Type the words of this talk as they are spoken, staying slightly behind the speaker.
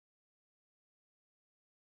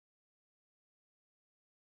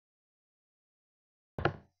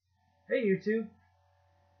Hey YouTube!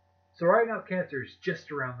 So right now cancer is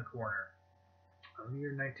just around the corner. A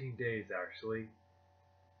mere 19 days actually.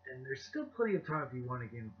 And there's still plenty of time if you want to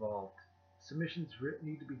get involved. Submissions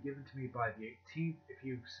need to be given to me by the 18th. If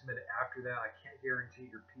you submit it after that, I can't guarantee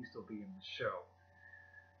your piece will be in the show.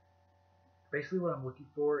 Basically what I'm looking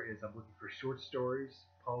for is I'm looking for short stories,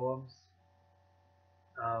 poems,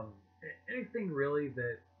 um, anything really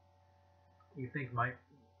that you think might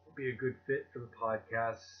be a good fit for the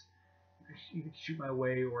podcast. You can shoot my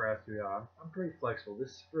way or ask me out. I'm pretty flexible.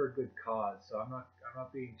 This is for a good cause, so I'm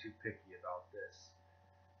not being too picky about this.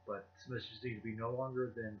 But submissions need to be no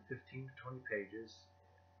longer than 15 to 20 pages.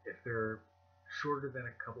 If they're shorter than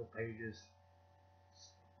a couple pages,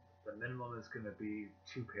 the minimum is going to be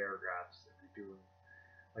 2 paragraphs if you're doing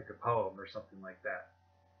like a poem or something like that.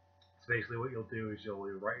 So basically, what you'll do is you'll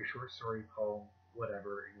write your short story, poem,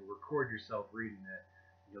 whatever, and you'll record yourself reading it.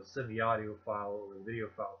 You'll send the audio file or the video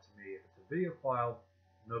file to me. If it's a video file,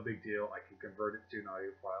 no big deal. I can convert it to an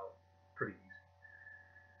audio file pretty easy.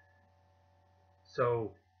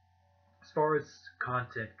 So as far as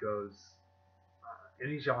content goes,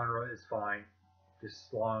 any genre is fine, just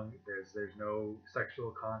as long there's no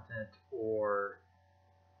sexual content or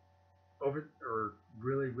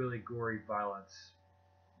really gory violence.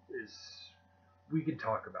 Is We can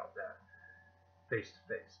talk about that face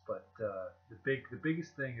to face. But the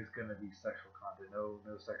biggest thing is going to be sexual content.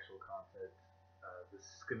 No sexual content. This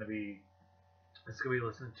is going to be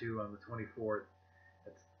listened to on the 24th.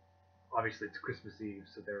 It's obviously it's Christmas Eve,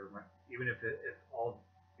 so even if all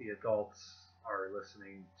the adults are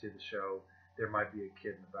listening to the show, there might be a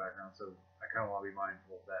kid in the background. So I kind of want to be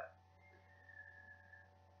mindful of that.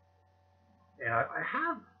 And I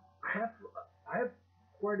have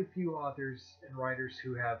quite a few authors and writers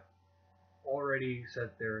who have already said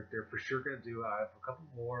they're for sure going to do it. I have a couple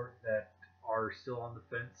more that are still on the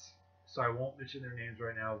fence, so I won't mention their names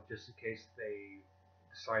right now just in case they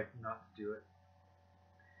decide not to do it.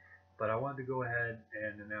 But I wanted to go ahead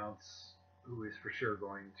and announce who is for sure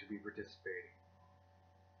going to be participating.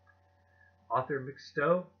 Author Mick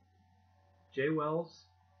Stowe, Jay Wells,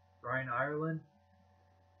 Ryan Ireland,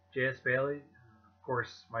 J.S. Bailey, and of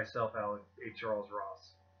course myself, Alec H. Charles Ross.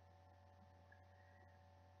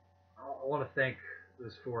 I want to thank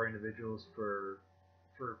those 4 individuals for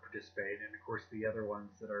participating, and of course the other ones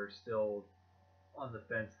that are still on the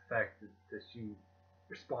fence. The fact that you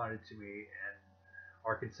responded to me and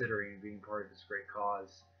are considering being part of this great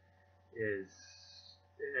cause is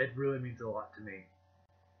it really means a lot to me.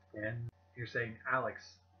 And you're saying,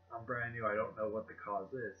 Alex, I'm brand new. I don't know what the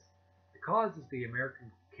cause is. The cause is the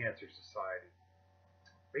American Cancer Society.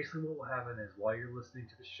 Basically, what will happen is while you're listening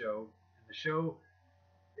to the show, and the show,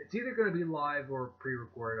 it's either going to be live or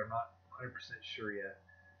pre-recorded. I'm not 100% sure yet.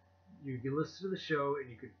 You can listen to the show and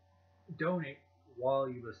you could donate while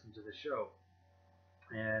you listen to the show.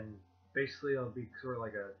 And basically, it'll be sort of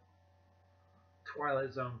like a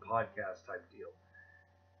Twilight Zone podcast type deal.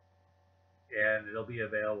 And it'll be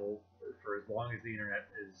available for as long as the internet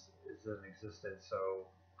is in existence, so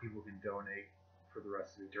people can donate for the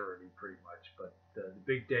rest of eternity, pretty much. But the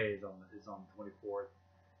big day is on the 24th,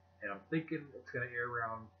 and I'm thinking it's going to air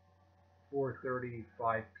around 4:30,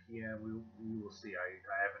 5 p.m. We will see.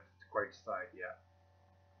 I haven't quite decided yet.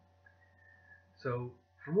 So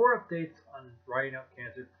for more updates on Writing Out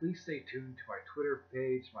Cancer, please stay tuned to my Twitter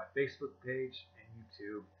page, my Facebook page, and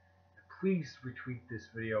YouTube. And please retweet this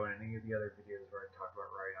video and any of the other videos where I talk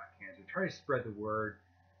about writing out cancer. Try to spread the word.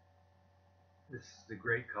 This is a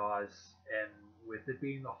great cause, and with it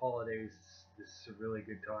being the holidays, this is a really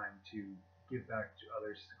good time to give back to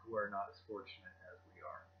others who are not as fortunate.